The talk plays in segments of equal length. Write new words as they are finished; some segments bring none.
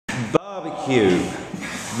Barbecue.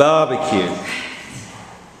 Barbecue.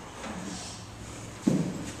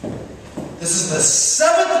 This is the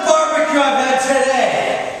 7th barbecue I've had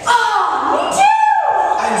today. Oh, me too!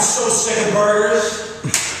 I'm so sick of burgers.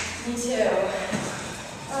 Me too.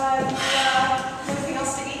 Anything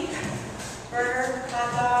else to eat? Burger,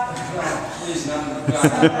 hot dog? No, please, no,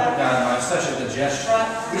 such a digestion.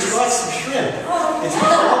 Would you like some shrimp? Oh, It's yeah.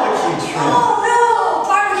 barbecue shrimp. Oh no!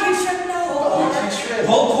 Barbecue shrimp, no! Barbecue shrimp.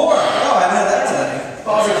 Pulled pork. Oh, I haven't had that today.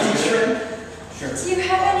 Barbecue shrimp. Sure. Do you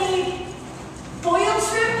have any boiled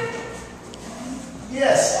shrimp?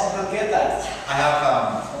 Yes, I'll go get that. I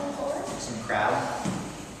have Pulled pork? some crab.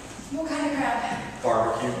 What kind of crab?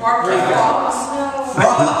 Barbecue. Barbecue frogs. No.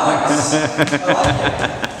 Frogs. I like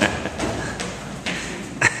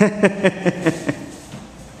it.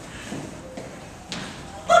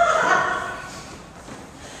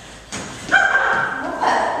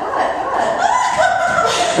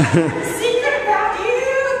 Secret about you?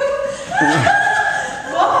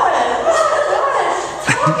 What?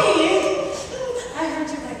 Tell me. I heard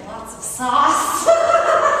you like lots of sauce. I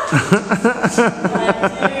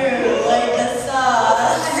do like the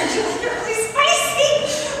sauce. I heard you like it really spicy.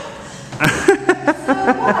 So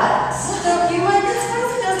what? Don't you like it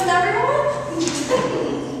spicy? Doesn't everyone?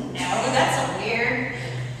 No, that's so weird.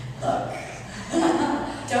 Look.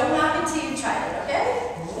 Don't knock it till you tried it, okay?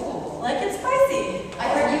 Ooh. Like it spicy. I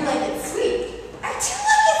heard you like it sweet. I do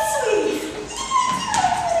like it sweet.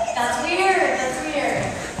 That's weird. That's weird.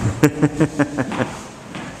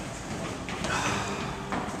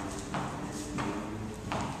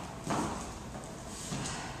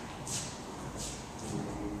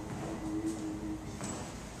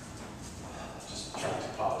 Just trying to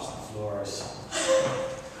polish the floors.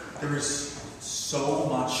 There is so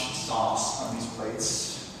much sauce on these plates.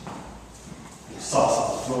 Sauce on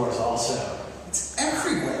the floors also. It's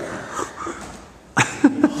everywhere.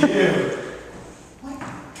 Dude. My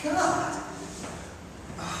God.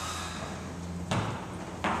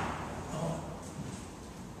 Oh.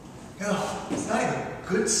 No, it's not even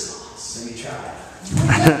good sauce. Let me try.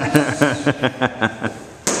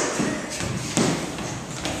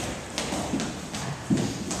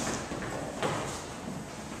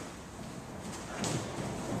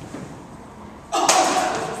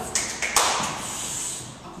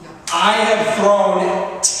 I have thrown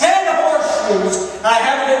 10 horseshoes and I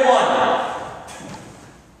haven't hit one.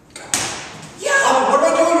 Yeah. Oh, what am I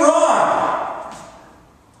doing wrong?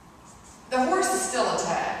 The horse is still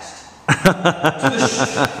attached. To the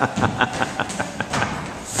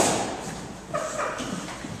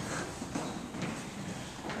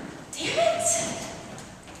Damn it!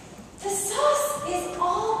 The sauce is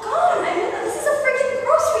all gone. I mean, this is a freaking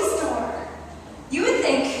grocery store. You would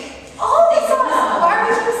think all the sauce,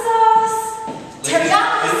 barbecue sauce,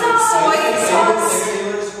 teriyaki sauce, soy sauce.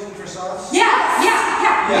 looking for sauce? Yeah. Yeah.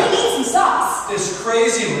 We need some sauce. This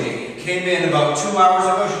crazy lady came in about 2 hours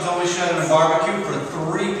ago. She told me she had a barbecue for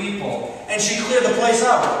 3 people. And she cleared the place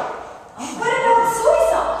out. What about soy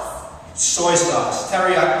sauce? Soy sauce,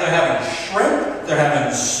 teriyaki, they're having shrimp, they're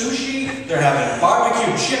having sushi, they're having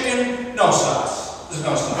barbecue chicken. No sauce. There's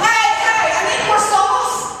no sauce. Hey, I need more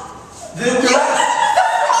sauce. The rest, The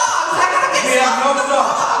frogs. I gotta get we have no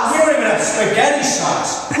sauce. We don't even have spaghetti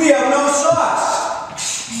sauce. We have no sauce.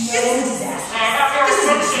 This is a disaster. I have your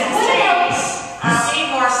attention, please. I need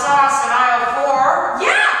more sauce in aisle 4.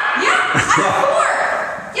 Yeah.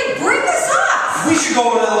 Yeah, bring the sauce. We should go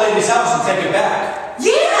over to the lady's house and take it back.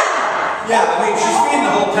 Yeah. Yeah, I mean, she's feeding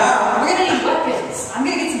the whole town. We're gonna need weapons. I'm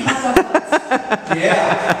gonna get some hot dog buns. Yeah.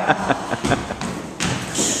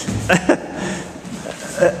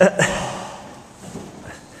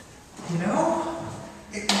 You know,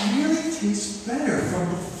 it really tastes better from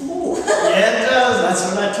the floor. Yeah, it does. That's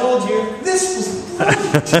what I told you. This was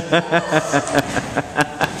brilliant.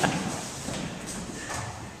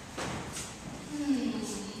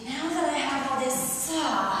 Now that I have all this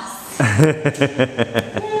sauce. Hey,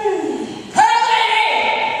 lady!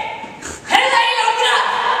 Hey, lady, open up!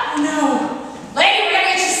 Oh no. Lady, we're gonna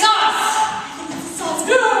get your sauce. Sauce.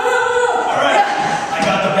 All right. I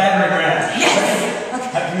got the battering ram. Yes.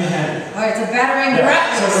 Give me a hand. All right, it's a battering Yeah. ram.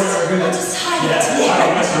 So we're gonna Just hide yeah, it.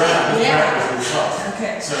 hide this around. Yeah. Practice with sauce.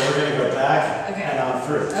 Okay. So we're gonna go back Okay. and on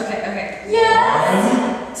through. Okay.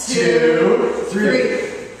 Yes. 1, 2, 3.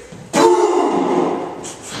 Hello.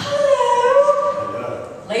 Hello.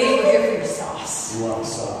 Lady, we're here for your sauce. You want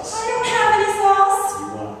sauce? I don't have any sauce. You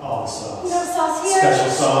want all the sauce? No sauce here.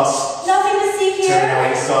 Special sauce. Nothing to see here.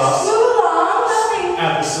 Teriyaki sauce. Move along. Nothing.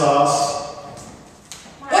 Applesauce.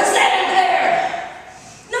 What's that over there?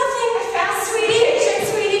 Nothing. I found sweetie.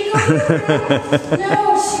 Sweetie, go.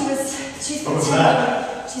 No, she was She's What was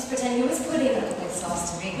pretending. She's pretending it was pudding. It's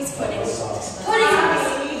sauce to me. It was pudding.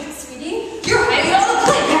 Pudding, sweetie. You're hiding all the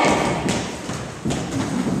pudding.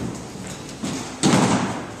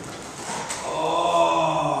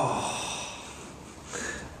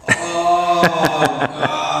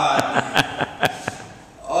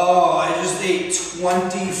 Oh, I just ate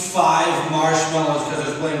 25 marshmallows because I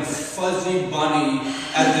was playing Fuzzy Bunny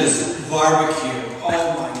at this barbecue.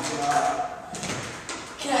 Oh my god.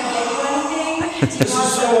 Can I get you anything? Do you This want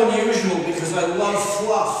is so unusual because I love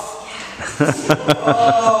fluff.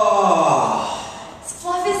 Oh.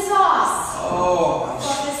 Fluff is sauce. Oh.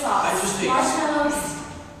 Fluff is sauce. I just ate. Marshmallows.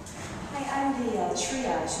 Hi, I'm the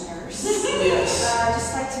triage nurse. Yes. I'd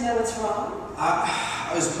just like to know what's wrong.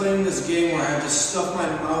 I was playing this game where I had to stuff my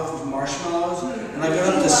mouth with marshmallows, and I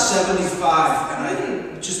got up to 75, and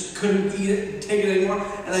I just couldn't eat it, take it anymore,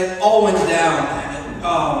 and they all went down. And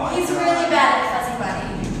oh my He's god. really bad at Fuzzy Bunny.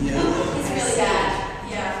 Yeah. He's really bad.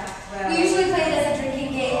 Yeah. We usually play it as a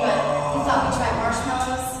drinking game, but he thought we'd try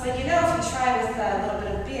marshmallows. But you know, if you try with a little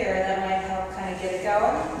bit of beer, that might help kind of get it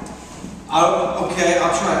going. Okay,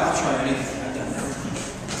 I'll try anything. I've done everything.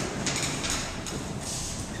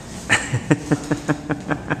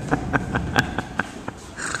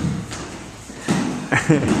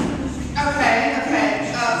 Okay.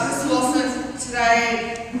 Ms. Wilson,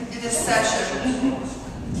 today in this session,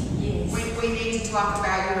 Yes. we need to talk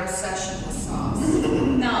about your obsession with sauce.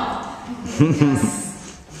 No.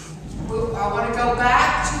 Yes. I want to go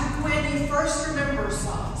back to when you first remember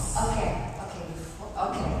sauce. Okay.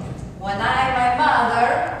 One night, my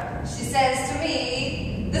mother, she says to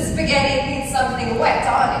me, the spaghetti needs something wet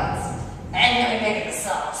on it, and let me make it the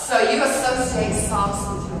sauce. So you associate sauce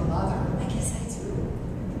with your mother. I guess I do.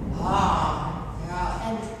 Ah, yeah.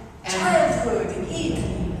 And childhood and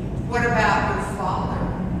eating. What about your father?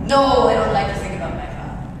 No, I don't like to think about my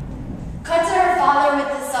father. Cut to her father with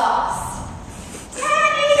the sauce.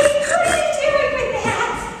 Daddy, what are you doing with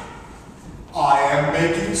that? I am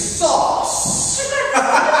making sauce.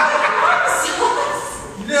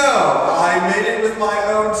 No, I made it with my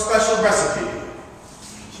own special recipe.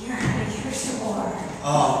 Here's some more.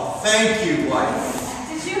 Oh, thank you, wife.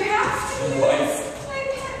 Did you have to use my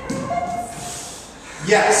pet robots?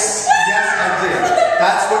 Yes, I did.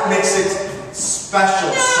 That's what makes it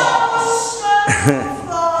special sauce.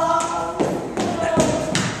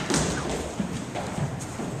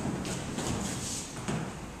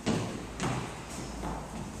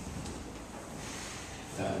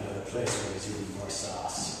 Found another place where he's eating more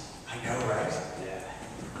sauce. I know, right? Yeah.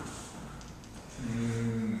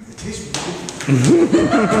 It tastes really good.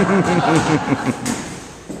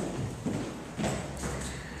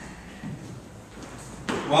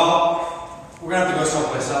 Well, we're gonna have to go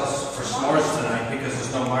someplace else for s'mores tonight because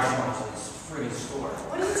there's no marshmallows in this friggin' store.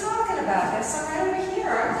 What are you talking about? There's some right over here,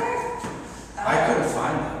 aren't there? I couldn't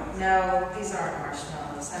find them. No, these aren't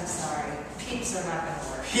marshmallows. I'm sorry. Peeps are not going to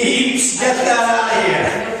work. Peeps, get that out of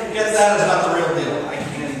here. Get that is not the real deal. I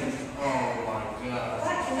can't even. Oh my god.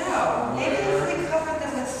 But you know, maybe if we covered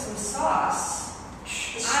them with some sauce.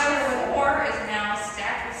 Aisle 4 is now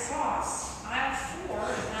stacked with sauce. Aisle 4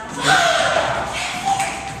 is now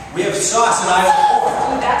We have sauce in aisle 4.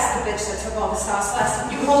 Oh, that's the bitch that took all the sauce last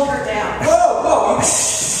time. You hold her down. Whoa!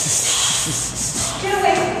 Get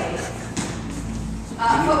away from me.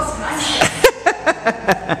 Folks, can I say?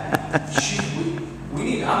 We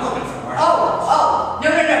need. I'm looking for marshmallows. Oh, no.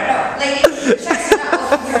 Lady, checks are not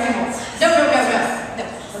open here anymore. No.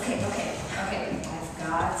 Okay. I've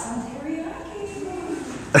got some teriyaki.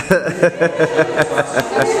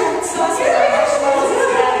 Sauce with our marshmallows is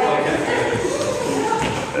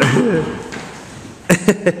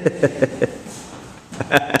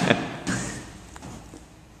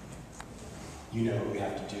You know what we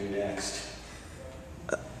have to do next.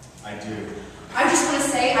 I do. I just want to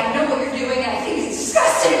say, I know what you're doing, and I think it's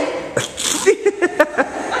disgusting.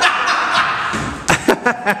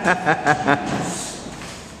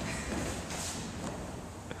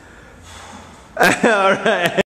 All right.